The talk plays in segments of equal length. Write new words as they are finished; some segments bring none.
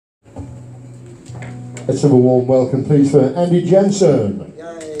Let's have a warm welcome, please, for Andy Jensen.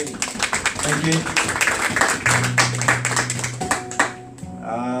 Yay! Thank you.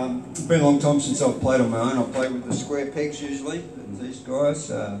 It's been a long time since I've played on my own. I play with the square pegs usually, these guys.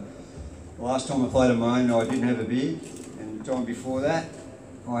 The last time I played on my own, I didn't have a beard, and the time before that,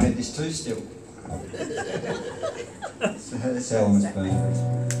 I had this too still. So that's how long it's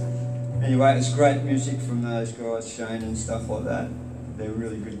been. Anyway, it's great music from those guys, Shane and stuff like that. They're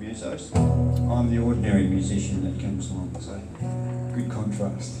really good musos. I'm the ordinary musician that comes along, so good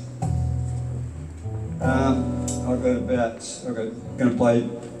contrast. I'm going to play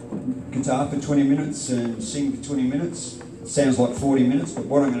guitar for 20 minutes and sing for 20 minutes. It sounds like 40 minutes, but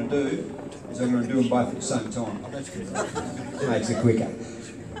what I'm going to do is I'm going to do them both at the same time. That's good. Makes it quicker.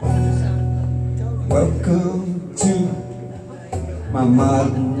 Welcome to my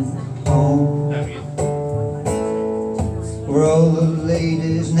modern home, where all the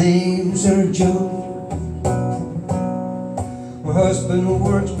ladies' names are Joan. Her husband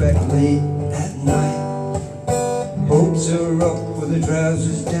works back late at night. Hopes are up with the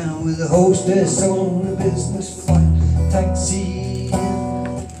trousers down, with the hostess on a business flight. Taxi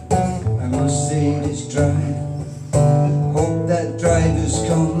in, I must say it's dry. Hope that driver's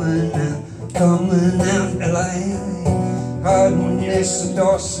coming out alive. Hardness and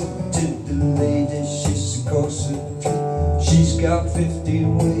Dawson to the lady, she's a corset. She's got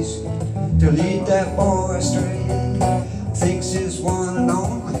 15 ways to lead that boy astray. Thinks he's one and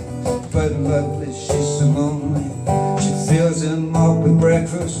only, but lovely, she's so lonely. She fills him up with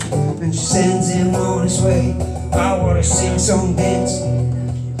breakfast and she sends him on his way. I wanna sing some dance,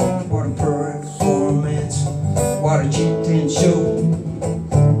 what a performance, what a cheap dance show.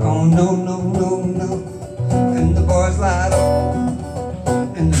 Oh no, no, no, no. And the boys light up,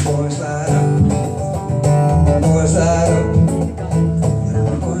 and the boys light up, and the boys light up, and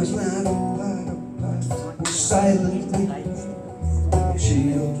the boys light up, light up, light up. Silently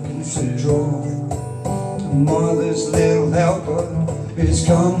she opens the drawer. Mother's little helper is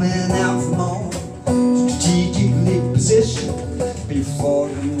coming out from home, strategically positioned before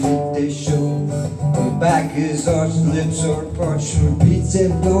the midday show. Her back is arched, lips are parched, she repeats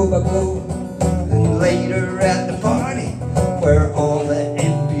it blow by blow. And later at the party, where all the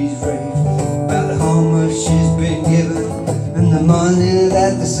MPs rave about how much she's been given and the money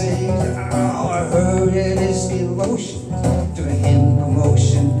that they save. Oh, I heard it is devotion to him,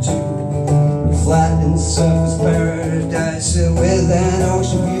 promotion to flat and surface paradise with an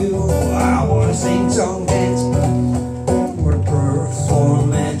ocean view. I wanna sing song dance, what a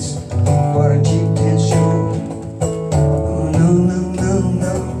performance, what a cheap dance show. Oh, no, no, no,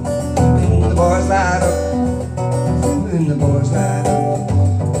 no. And the boys light up, and the boys light up,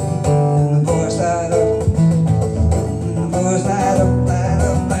 and the boys light up, and the boys light up, light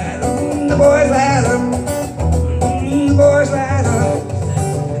up, light up, and the boys light up, and the boys light up.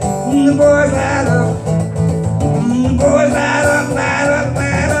 And the boys light up, and the boys light up, light up,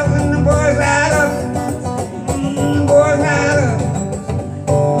 light up, and the boys light up, and the boys light up,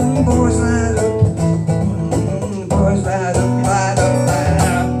 and the boys light up, and the boys light up, light up, light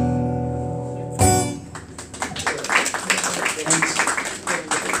up.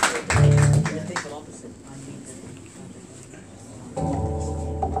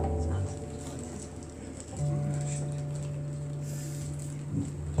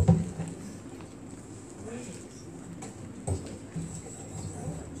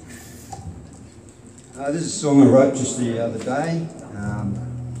 This is a song I wrote just the other day.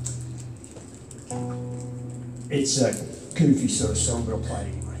 It's a goofy sort of song, but I'll play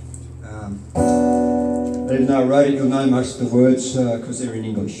it anyway. Even though I wrote it, you'll know most of the words because they're in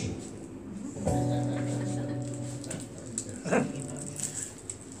English.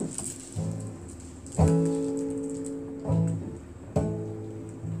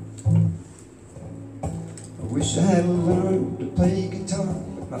 I wish I had learned to play guitar.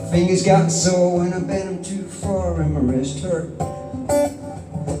 My fingers got sore when I bent them too far, and my wrist hurt,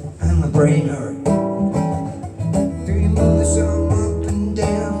 and my brain hurt. Do you move the song up and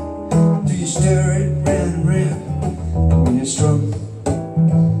down? Do you stir it round and round? When you're strung,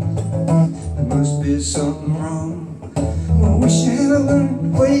 there must be something wrong. Well, I wish I had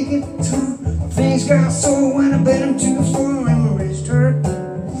learned to play guitar. My fingers got sore when I bent them too far, and my wrist hurt,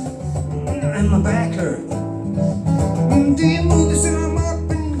 and my back hurt. Do you move the song up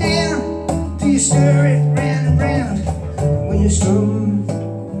and down? Do you stir it round and round? When you're strung,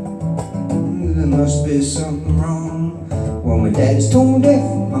 there must be something wrong. Well, my daddy's tone deaf,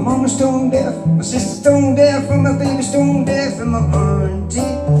 my mama's tone deaf, my sister's tone deaf, and my baby's tone deaf, and my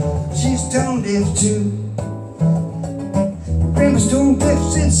auntie, she's tone deaf too. Grandpa's tone deaf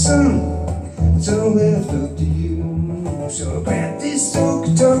said, son, it's all left up to you. So I grabbed this old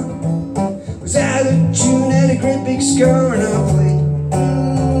guitar, was out of tune, had a great big scar, and I played,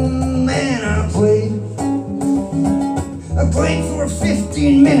 man, I played for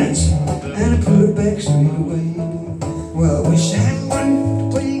 15 minutes, and I put it back straight away. Well, I wish I had one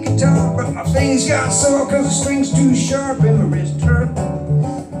to play guitar, but my fingers got sore cause the string's too sharp, and my wrist hurt,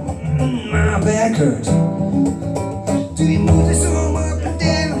 my back hurt. Do you move this arm up and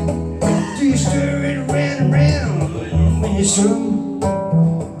down? Do you stir it around and round when you strum?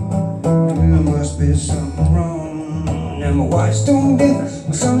 There must be something wrong. Now my wife's stone deaf,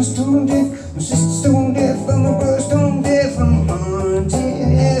 my son's stone deaf, my sister's stone deaf, and my brother's stone deaf, and my auntie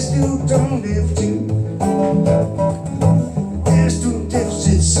is still stone deaf too. They're stone deaf,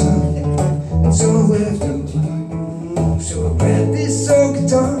 said son, it's all left up to you. So I grabbed this old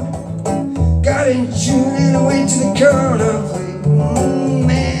guitar, got in tune, and I went to the car, and I played,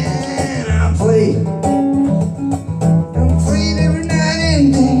 man, I played every night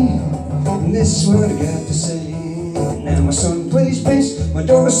and day, and this is what I got to say. Now my son plays bass, my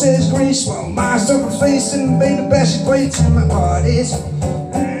daughter says grace, while my stuff her face, and baby bashes plates, and my party's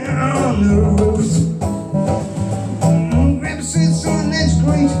on the roof. Grandpa said, son, that's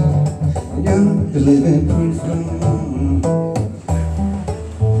great, you're the living proof.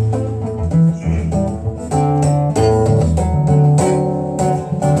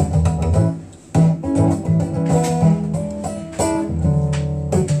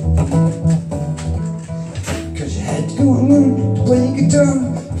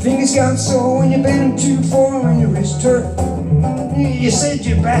 Fingers got sore when you bent too far and your wrist hurt. You said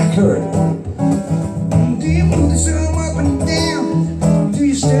your back hurt. Do you move this arm up and down? Do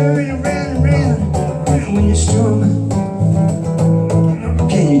you stir it around and round when you strum? Or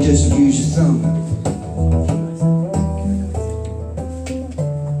can you just use your thumb?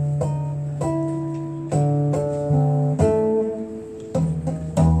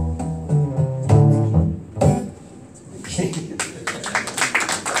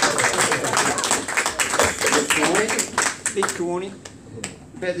 Big corny.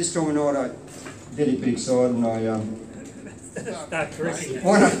 About this time of night I get a bit excited and I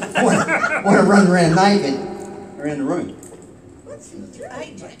want to run around naked around the room. What's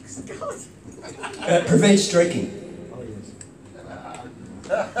Ajax? Prevent streaking.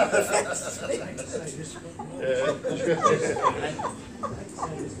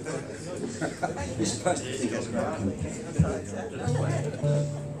 You're supposed to think that's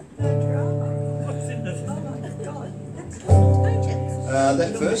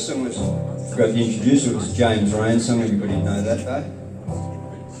that first song was, I forgot to introduce it, was James Rayne song, everybody know that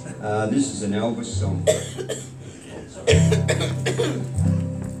though. This is an Elvis song.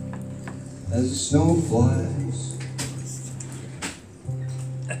 As the snow flies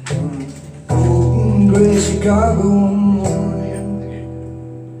golden gray Chicago morning,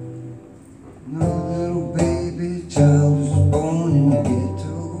 no little baby child was born in the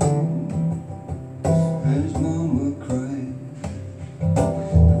ghetto, and his mama cried.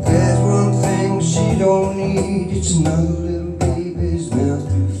 But there's one thing she don't need, it's another little baby's mouth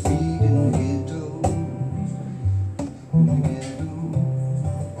to feed in the ghetto, in the ghetto.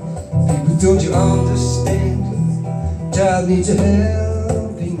 People, don't you understand? Child needs a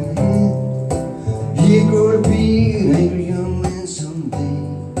helping hand. He grow to be an angry young man someday.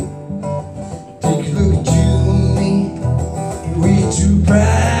 Take a look at you and me, we're too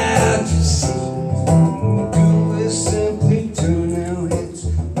proud to see. Do is simply turn our heads,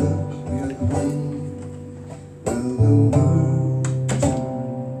 look the other way, while the world turns.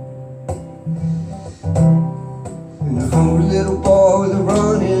 And a hungry little boy with a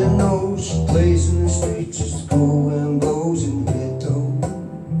running nose plays in the streets just to go and blows in the ghetto,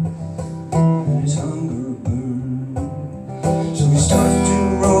 and his hunger burns. So he starts to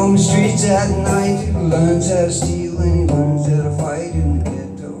roam the streets at night. He learns how to steal and he learns how to fight in the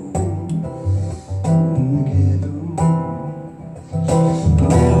ghetto, in the ghetto.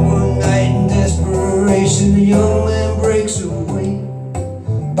 And then one night in desperation, the young man breaks away,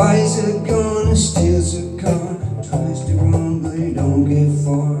 buys a gun and steals a car, tries to run but he don't get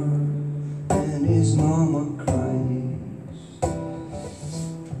far, and his mama cries.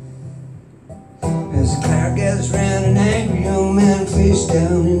 As the crowd gathers round, an angry young man face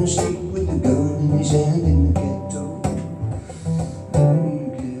down in the street with a gun in his hand in the ghetto, in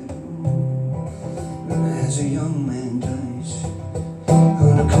the ghetto. And as a young man dies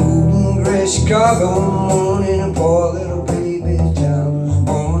on a cold and gray Chicago morning, a poor little baby child was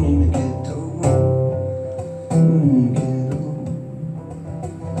born in the ghetto, in the ghetto,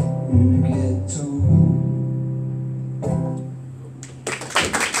 in the ghetto.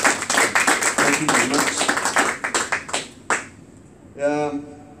 Thank you very much.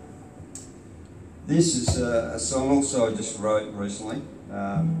 This is a song also I just wrote recently.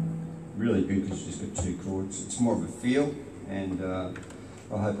 Really good because it's just got 2 chords. It's more of a feel, and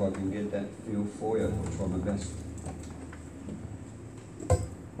I hope I can get that feel for you. I'll try my best.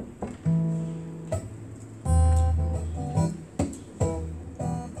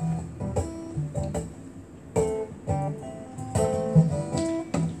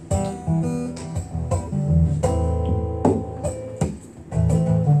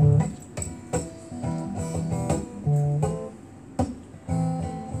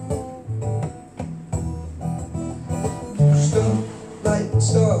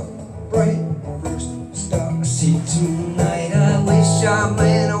 Star, bright, first star I see tonight. I wish I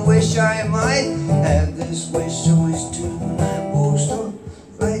might have this wish always tonight. Oh, star,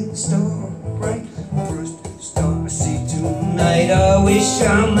 light, star, bright, first star I see tonight. I wish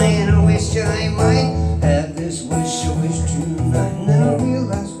I might have this wish always tonight. And then I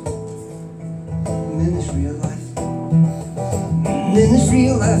realize, I'm in this real life, I'm in this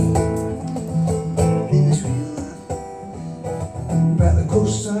real life. The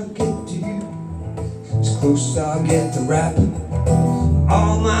closer I get to you, as close I get to rap.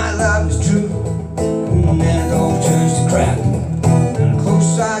 All my love is true, and then it all turns to crap. And the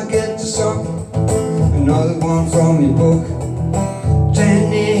closer I get to something, another one from your book,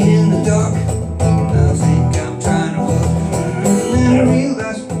 standing in the dark, I think I'm trying to look. And then I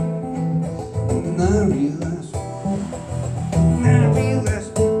realize,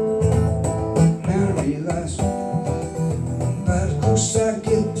 as close I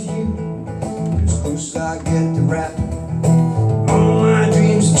get to you, as close I get to rap. All my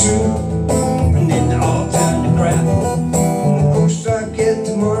dreams are true, and then they all turn to crap. The closer I get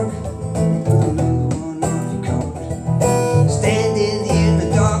to Mark, another one off your card, standing in the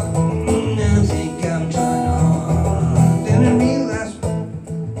dark, and I think I'm trying hard. Then I realize,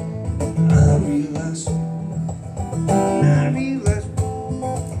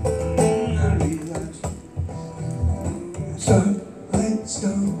 starlight,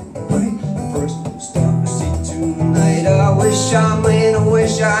 star, bright, first star I see tonight. I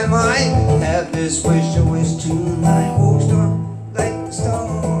wish I might have this wish I wish tonight. Oh, starlight,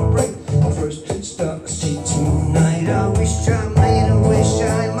 star, bright, first star I see tonight. I wish I might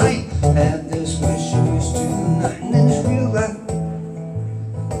have this wish I wish tonight. And in this real life,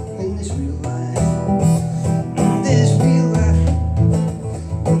 in this real life, in this real life,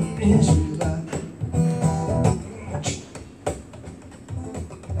 in this real life.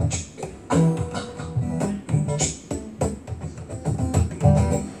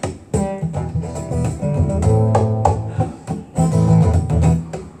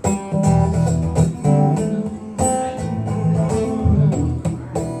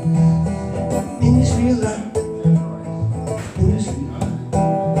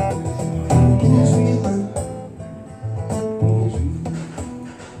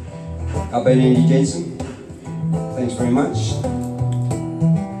 I've been Andy Jensen. Thanks very much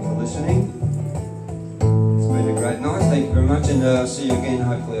for listening. It's been a great night. Thank you very much, and I'll see you again.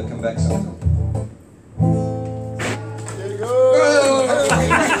 Hopefully I'll come back sometime. There you go.